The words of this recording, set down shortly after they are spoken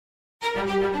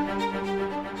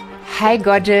Hi,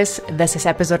 gorgeous. This is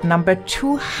episode number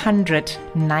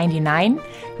 299.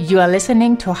 You are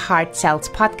listening to Heart Sells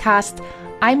Podcast.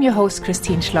 I'm your host,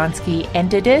 Christine Schlonski,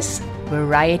 and it is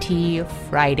Variety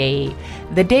Friday,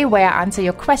 the day where I answer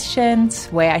your questions,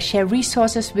 where I share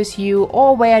resources with you,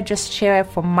 or where I just share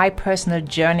from my personal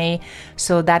journey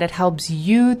so that it helps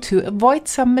you to avoid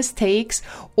some mistakes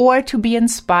or to be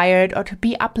inspired or to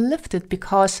be uplifted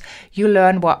because you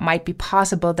learn what might be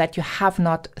possible that you have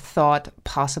not thought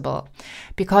possible.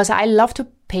 Because I love to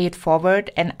pay it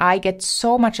forward, and I get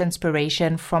so much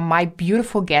inspiration from my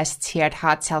beautiful guests here at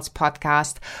Heart Sells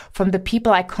Podcast, from the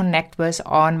people I connect with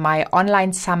on my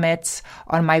online summits,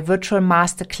 on my virtual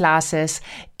masterclasses,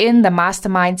 in the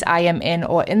masterminds I am in,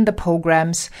 or in the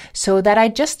programs, so that I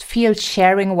just feel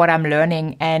sharing what I'm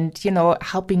learning and,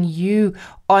 helping you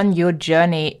on your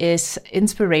journey is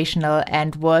inspirational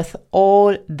and worth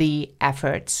all the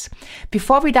efforts.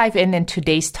 Before we dive in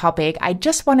today's topic, I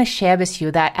just want to share with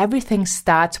you that everything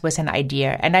starts with an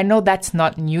idea. And I know that's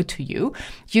not new to you.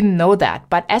 You know that.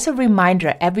 But as a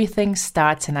reminder, everything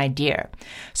starts an idea.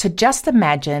 So just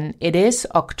imagine it is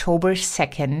October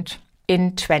 2nd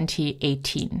in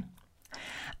 2018.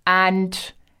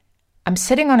 And I'm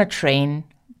sitting on a train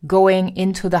going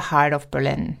into the heart of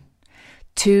Berlin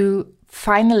to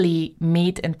finally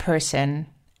meet in person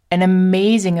an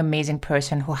amazing, amazing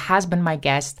person who has been my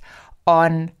guest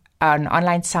on an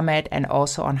online summit and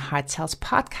also on Heart Sells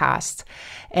Podcast.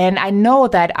 And I know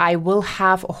that I will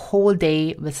have a whole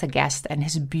day with a guest and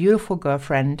his beautiful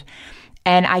girlfriend.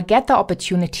 And I get the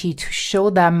opportunity to show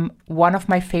them one of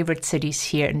my favorite cities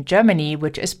here in Germany,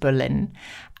 which is Berlin,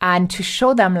 and to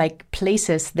show them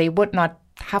places they would not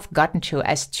have gotten to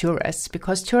as tourists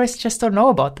because tourists just don't know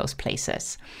about those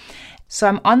places. So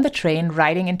I'm on the train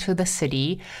riding into the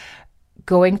city,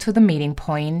 going to the meeting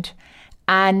point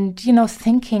and,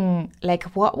 thinking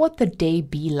what would the day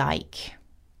be like?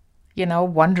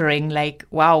 Wondering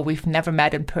wow, we've never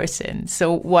met in person.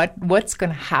 So what's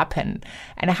going to happen?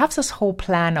 And I have this whole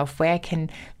plan of where I can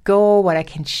go, what I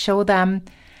can show them.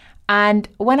 And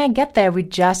when I get there, we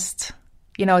just,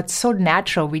 it's so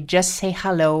natural. We just say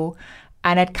hello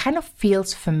and it kind of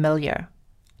feels familiar.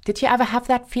 Did you ever have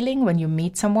that feeling when you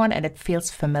meet someone and it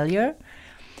feels familiar?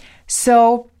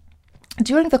 So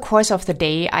during the course of the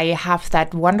day, I have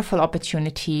that wonderful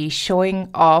opportunity showing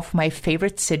off my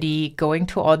favorite city, going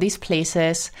to all these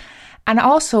places, and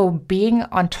also being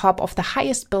on top of the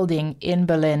highest building in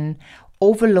Berlin,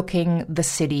 overlooking the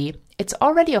city. It's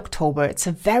already October. It's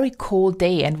a very cold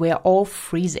day and we're all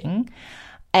freezing.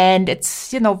 And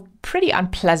it's, pretty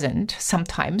unpleasant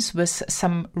sometimes with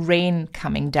some rain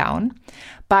coming down.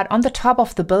 But on the top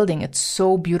of the building, it's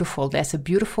so beautiful. There's a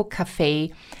beautiful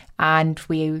cafe and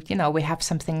we have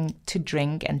something to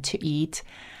drink and to eat.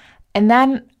 And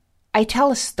then I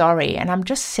tell a story and I'm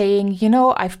just saying,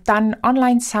 I've done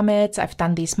online summits. I've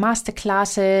done these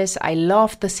masterclasses. I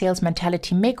love the Sales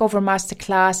Mentality Makeover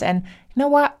Masterclass. And you know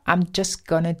what? I'm just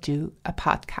going to do a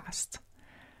podcast.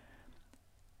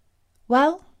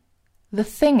 Well, the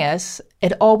thing is,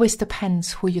 it always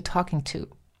depends who you're talking to.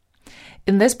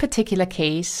 In this particular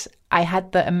case, I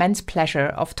had the immense pleasure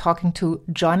of talking to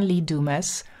John Lee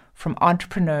Dumas from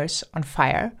Entrepreneurs on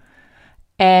Fire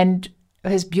and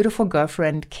his beautiful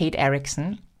girlfriend, Kate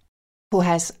Erickson, who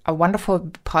has a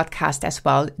wonderful podcast as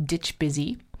well, Ditch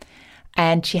Busy.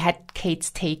 And she had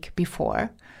Kate's take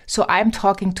before. So I'm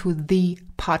talking to the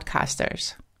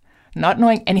podcasters, not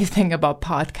knowing anything about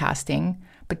podcasting,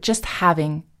 but just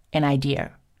having an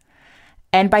idea.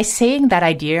 And by saying that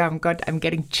idea, I'm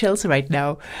getting chills right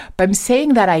now. But I'm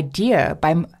saying that idea,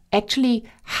 by actually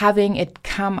having it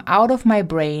come out of my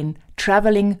brain,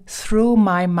 traveling through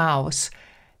my mouth,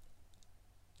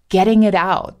 getting it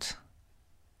out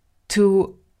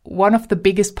to one of the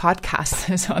biggest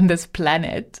podcasters on this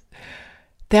planet,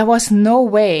 there was no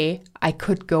way I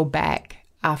could go back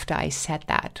after I said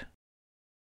that.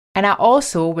 And I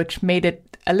also, which made it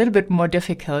a little bit more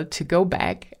difficult to go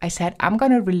back, I said, I'm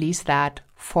going to release that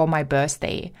for my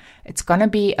birthday. It's going to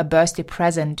be a birthday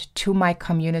present to my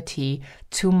community,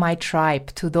 to my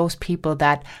tribe, to those people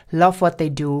that love what they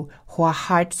do, who are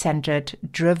heart-centered,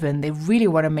 driven. They really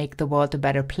want to make the world a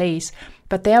better place,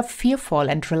 but they are fearful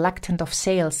and reluctant of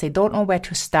sales. They don't know where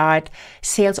to start.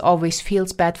 Sales always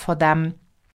feels bad for them.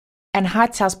 And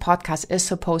Heart Sells Podcast is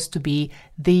supposed to be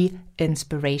the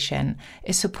inspiration,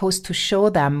 is supposed to show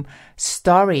them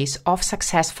stories of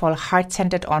successful,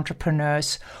 heart-centered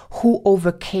entrepreneurs who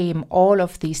overcame all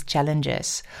of these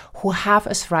challenges, who have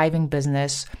a thriving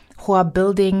business, who are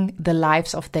building the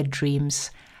lives of their dreams,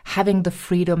 having the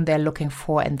freedom they're looking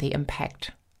for and the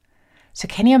impact. So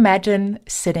can you imagine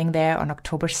sitting there on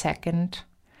October 2nd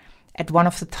at one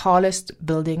of the tallest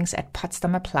buildings at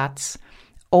Potsdamer Platz,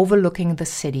 overlooking the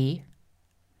city,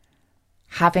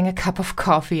 having a cup of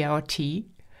coffee or tea,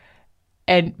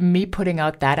 and me putting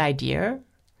out that idea?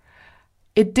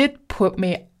 It did put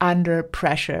me under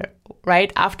pressure,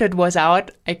 right? After it was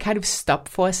out, I kind of stopped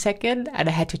for a second and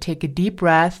I had to take a deep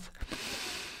breath,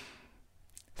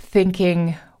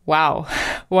 thinking, wow,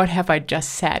 what have I just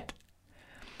said?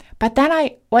 But then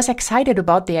I was excited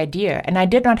about the idea and I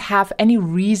did not have any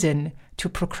reason to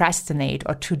procrastinate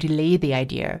or to delay the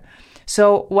idea.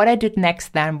 So what I did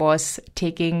next then was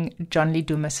taking John Lee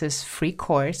Dumas's free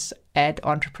course at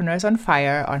Entrepreneurs on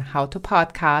Fire on how to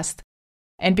podcast.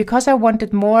 And because I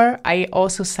wanted more, I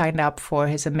also signed up for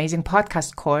his amazing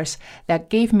podcast course that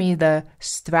gave me the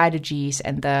strategies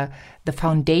and the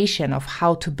foundation of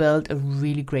how to build a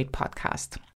really great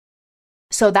podcast.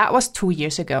 So that was 2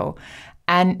 years ago.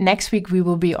 And next week we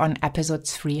will be on episode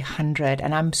 300.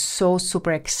 And I'm so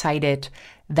super excited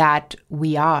that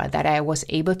I was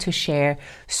able to share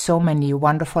so many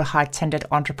wonderful heart-centered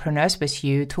entrepreneurs with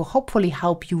you to hopefully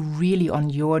help you really on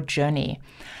your journey.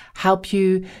 Help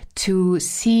you to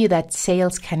see that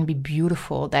sales can be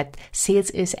beautiful, that sales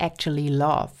is actually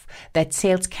love, that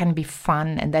sales can be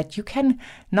fun, and that you can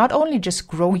not only just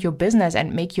grow your business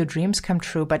and make your dreams come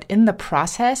true, but in the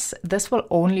process, this will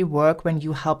only work when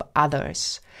you help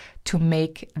others to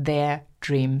make their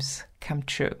dreams come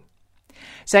true.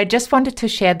 So I just wanted to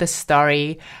share this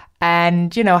story.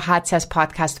 And, Heart Sales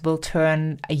Podcast will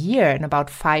turn a year in about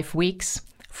 5 weeks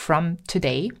from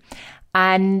today.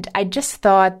 And I just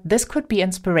thought this could be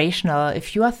inspirational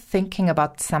if you are thinking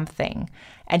about something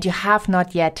and you have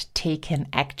not yet taken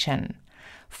action.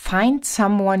 Find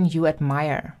someone you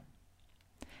admire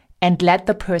and let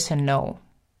the person know.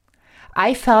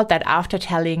 I felt that after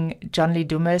telling John Lee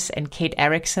Dumas and Kate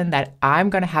Erickson that I'm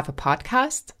going to have a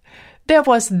podcast, there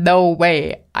was no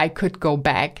way I could go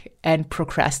back and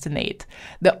procrastinate.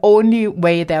 The only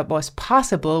way that was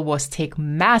possible was take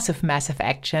massive, massive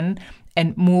action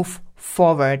and move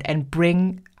forward and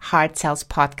bring Heart Sales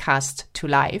Podcast to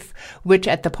life, which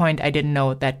at the point I didn't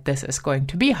know that this is going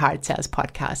to be Heart Sales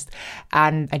Podcast.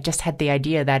 And I just had the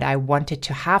idea that I wanted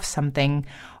to have something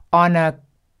on a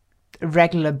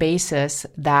regular basis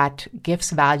that gives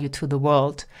value to the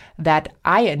world, that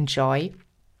I enjoy,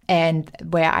 and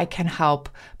where I can help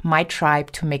my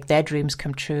tribe to make their dreams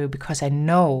come true, because I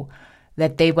know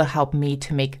that they will help me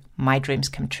to make my dreams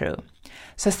come true.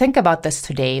 So think about this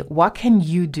today. What can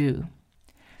you do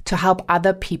to help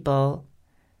other people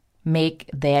make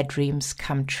their dreams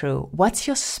come true? What's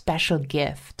your special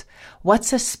gift?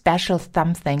 What's a special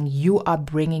something you are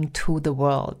bringing to the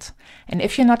world? And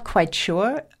if you're not quite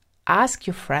sure, ask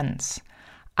your friends.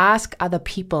 Ask other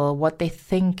people what they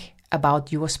think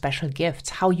about your special gifts,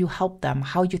 how you help them,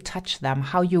 how you touch them,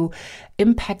 how you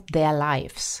impact their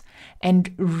lives,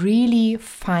 and really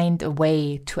find a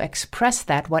way to express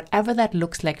that, whatever that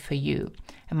looks like for you.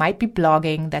 It might be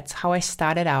blogging, that's how I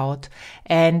started out,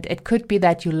 and it could be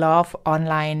that you love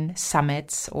online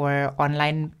summits or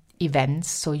online events,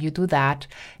 so you do that.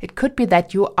 It could be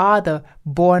that you are the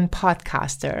born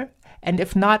podcaster, and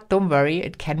if not, don't worry,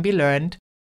 it can be learned.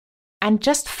 And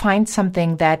just find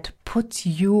something that puts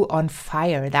you on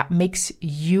fire, that makes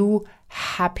you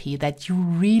happy, that you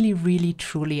really, really,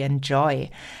 truly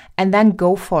enjoy. And then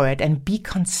go for it and be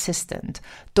consistent.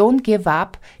 Don't give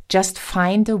up. Just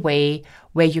find a way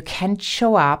where you can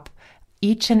show up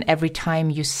each and every time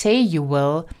you say you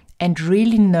will, and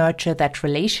really nurture that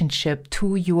relationship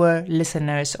to your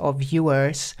listeners or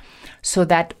viewers, so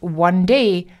that one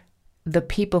day the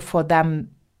people for them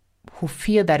who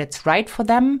feel that it's right for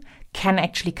them can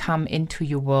actually come into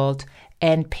your world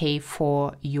and pay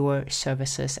for your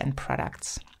services and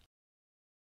products.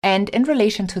 And in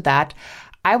relation to that,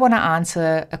 I want to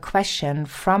answer a question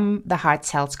from the Heart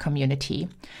Sales community.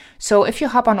 So if you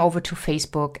hop on over to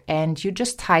Facebook and you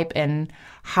just type in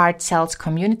Heart Sales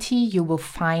Community, you will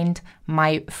find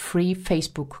my free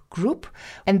Facebook group.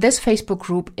 And this Facebook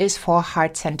group is for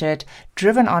heart-centered,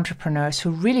 driven entrepreneurs who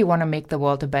really want to make the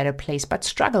world a better place, but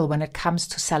struggle when it comes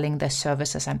to selling their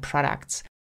services and products.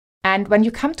 And when you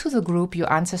come to the group, you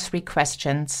answer 3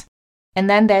 questions. And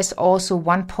then there's also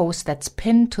one post that's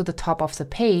pinned to the top of the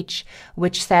page,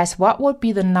 which says, what would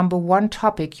be the number 1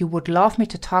 topic you would love me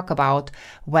to talk about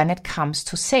when it comes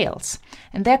to sales?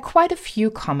 And there are quite a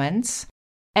few comments.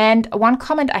 And one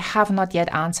comment I have not yet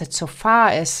answered so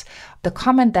far is the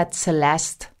comment that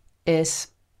Celeste is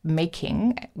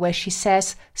making, where she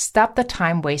says, stop the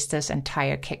time wasters and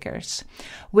tire kickers,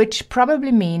 which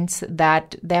probably means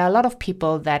that there are a lot of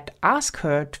people that ask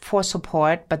her for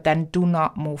support, but then do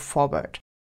not move forward,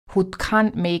 who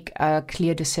can't make a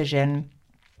clear decision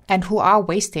and who are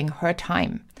wasting her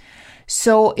time.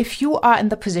 So if you are in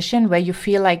the position where you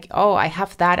feel like, oh, I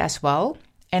have that as well,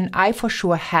 and I for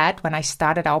sure had when I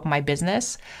started out my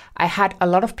business, I had a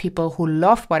lot of people who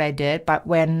loved what I did, but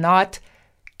were not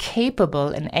capable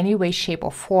in any way, shape,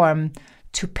 or form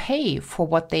to pay for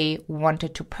what they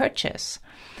wanted to purchase.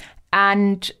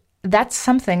 And that's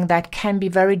something that can be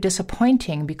very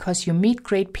disappointing because you meet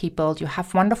great people, you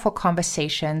have wonderful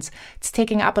conversations, it's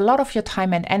taking up a lot of your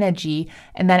time and energy,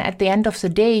 and then at the end of the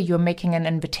day, you're making an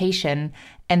invitation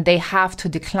and they have to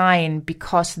decline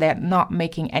because they're not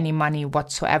making any money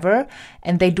whatsoever,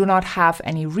 and they do not have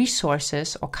any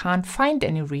resources or can't find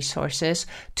any resources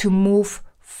to move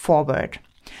forward.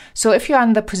 So if you're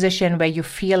in the position where you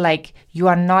feel like you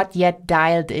are not yet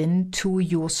dialed in to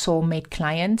your soulmate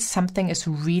clients, something is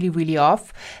really, really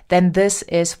off, then this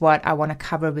is what I want to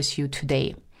cover with you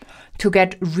today. To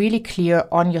get really clear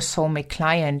on your soulmate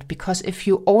client, because if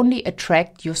you only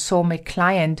attract your soulmate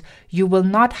client, you will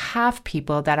not have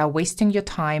people that are wasting your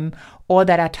time or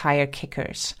that are tire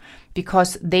kickers,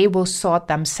 because they will sort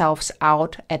themselves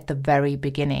out at the very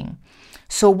beginning.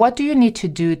 So what do you need to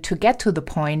do to get to the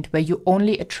point where you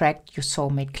only attract your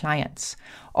soulmate clients?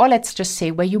 Or let's just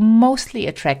say where you mostly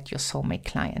attract your soulmate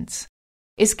clients,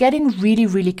 is getting really,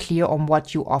 really clear on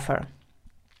what you offer.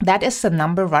 That is the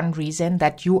number one reason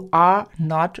that you are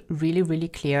not really, really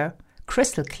clear,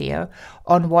 crystal clear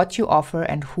on what you offer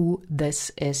and who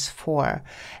this is for.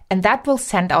 And that will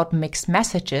send out mixed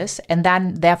messages and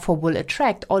then therefore will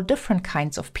attract all different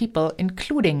kinds of people,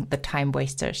 including the time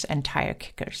wasters and tire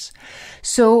kickers.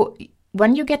 So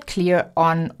when you get clear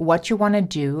on what you want to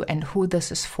do and who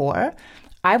this is for,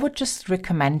 I would just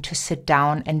recommend to sit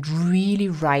down and really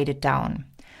write it down.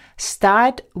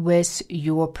 Start with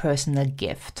your personal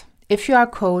gift. If you are a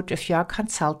coach, if you are a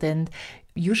consultant,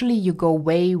 usually you go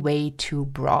way, way too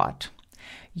broad.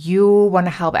 You want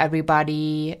to help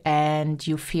everybody and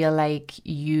you feel like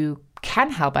you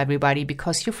can help everybody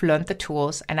because you've learned the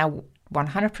tools. And I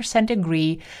 100%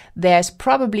 agree. There's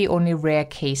probably only rare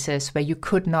cases where you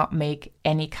could not make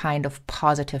any kind of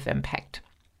positive impact.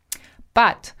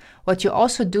 But what you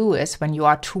also do is when you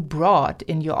are too broad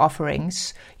in your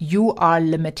offerings, you are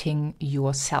limiting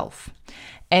yourself.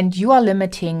 And you are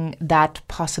limiting that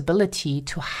possibility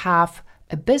to have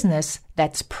a business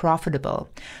that's profitable,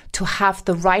 to have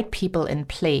the right people in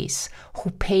place who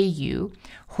pay you,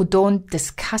 who don't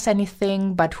discuss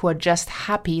anything, but who are just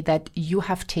happy that you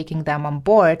have taken them on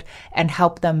board and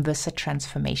help them with the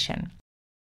transformation.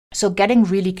 So getting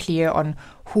really clear on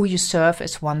who you serve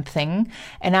is one thing.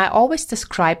 And I always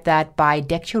describe that by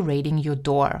decorating your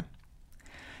door.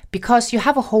 Because you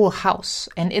have a whole house,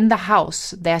 and in the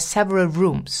house, there are several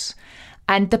rooms.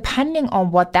 And depending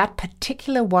on what that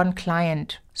particular one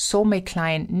client, soulmate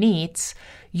client needs,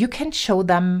 you can show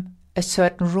them a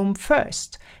certain room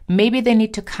first. Maybe they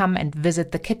need to come and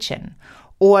visit the kitchen,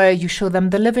 or you show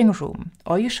them the living room,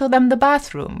 or you show them the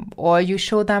bathroom, or you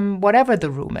show them whatever the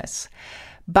room is.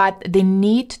 But they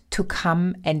need to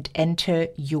come and enter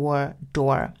your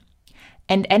door.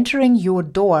 And entering your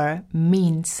door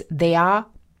means they are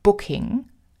booking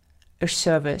a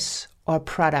service or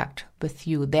product with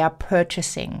you. They are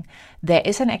purchasing. There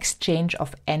is an exchange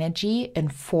of energy in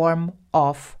form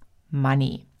of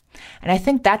money. And I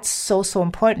think that's so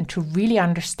important to really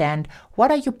understand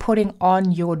what are you putting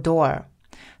on your door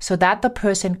so that the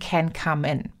person can come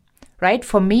in, right?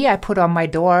 For me, I put on my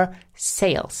door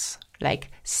sales, like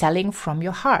selling from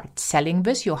your heart, selling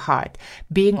with your heart,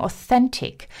 being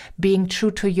authentic, being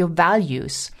true to your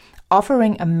values,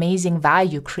 offering amazing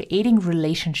value, creating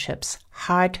relationships,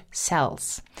 hard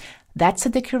sells. That's the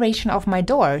decoration of my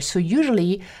door. So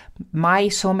usually my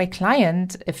soulmate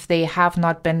client, if they have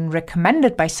not been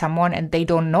recommended by someone and they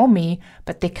don't know me,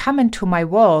 but they come into my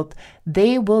world,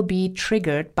 they will be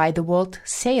triggered by the word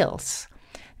sales.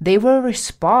 They will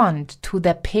respond to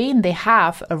the pain they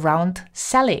have around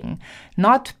selling,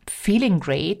 not feeling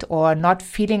great or not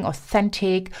feeling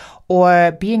authentic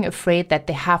or being afraid that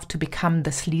they have to become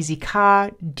the sleazy car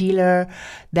dealer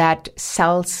that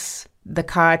sells the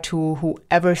car to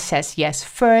whoever says yes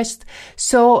first.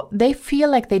 So they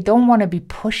feel like they don't want to be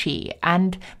pushy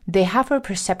and they have a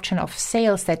perception of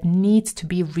sales that needs to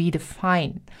be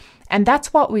redefined. And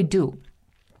that's what we do.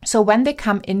 So when they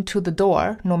come into the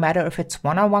door, no matter if it's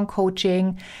one-on-one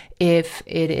coaching, if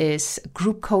it is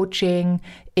group coaching,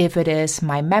 if it is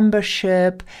my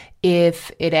membership,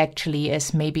 if it actually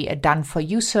is maybe a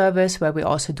done-for-you service where we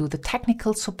also do the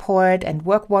technical support and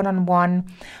work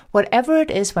one-on-one, whatever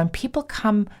it is, when people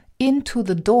come into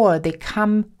the door, they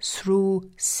come through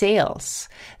sales.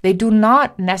 They do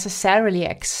not necessarily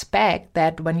expect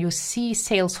that when you see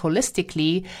sales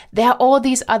holistically, there are all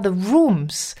these other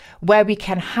rooms where we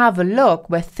can have a look,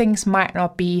 where things might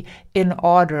not be in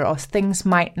order or things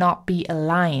might not be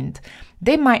aligned.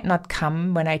 They might not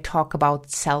come when I talk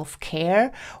about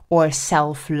self-care or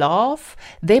self-love.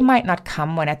 They might not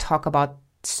come when I talk about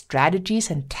strategies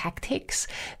and tactics.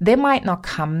 They might not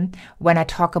come when I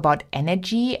talk about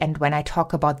energy and when I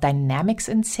talk about dynamics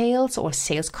in sales or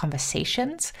sales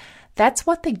conversations. That's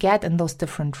what they get in those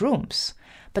different rooms.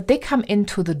 But they come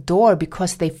into the door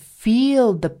because they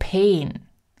feel the pain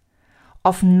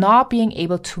of not being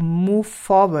able to move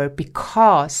forward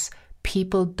because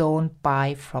people don't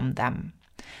buy from them.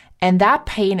 And that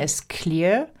pain is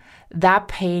clear. That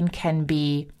pain can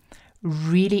be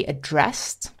really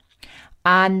addressed.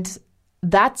 And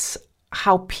that's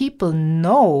how people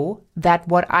know that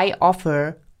what I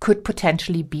offer could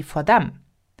potentially be for them.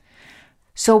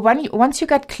 So once you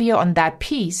get clear on that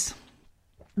piece,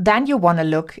 then you want to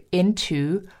look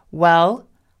into, well,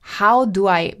 how do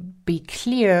I be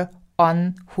clear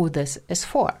on who this is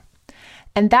for?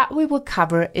 And that we will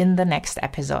cover in the next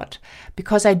episode,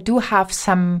 because I do have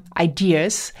some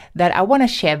ideas that I want to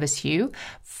share with you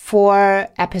for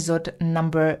episode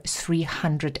number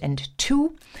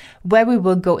 302, where we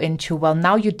will go into, well,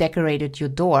 now you decorated your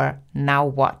door, now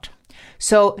what?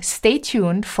 So stay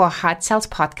tuned for Heart Sells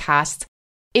Podcast.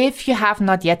 If you have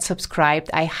not yet subscribed,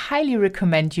 I highly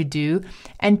recommend you do.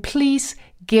 And please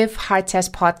give Heart Sells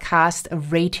Podcast a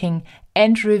rating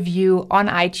and review on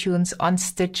iTunes, on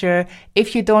Stitcher.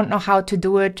 If you don't know how to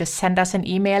do it, just send us an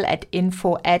email at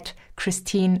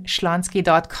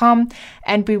info@christineschlonski.com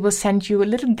and we will send you a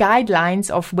little guidelines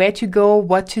of where to go,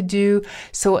 what to do.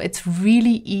 So it's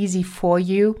really easy for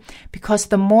you, because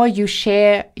the more you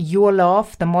share your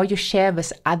love, the more you share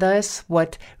with others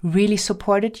what really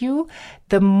supported you,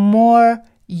 the more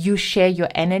you share your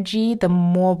energy, the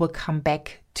more will come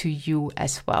back to you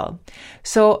as well.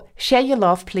 So share your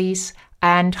love, please,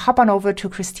 and hop on over to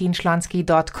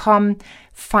christineschlonski.com.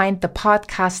 Find the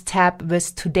podcast tab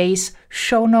with today's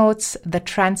show notes, the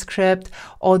transcript,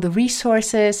 all the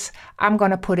resources. I'm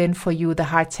going to put in for you the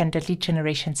Heart-Centered Lead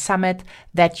Generation Summit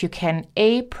that you can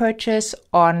purchase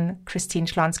on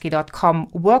christineschlonski.com,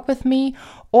 work with me,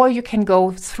 or you can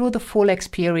go through the full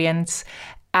experience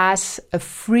as a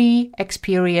free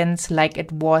experience like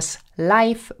it was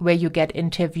live, where you get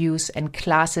interviews and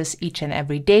classes each and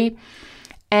every day.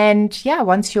 And yeah,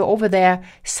 once you're over there,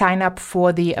 sign up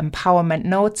for the empowerment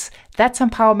notes. That's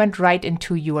empowerment right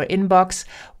into your inbox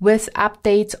with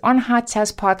updates on Heart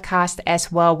Sells Podcast, as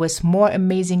well with more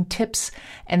amazing tips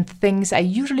and things I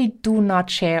usually do not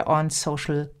share on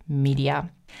social media.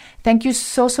 Thank you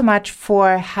so much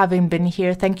for having been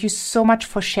here. Thank you so much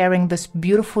for sharing this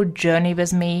beautiful journey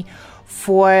with me,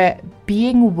 for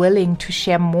being willing to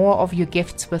share more of your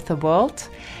gifts with the world.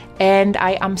 And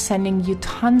I am sending you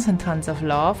tons and tons of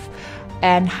love,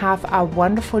 and have a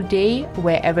wonderful day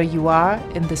wherever you are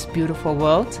in this beautiful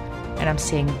world. And I'm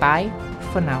saying bye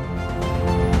for now.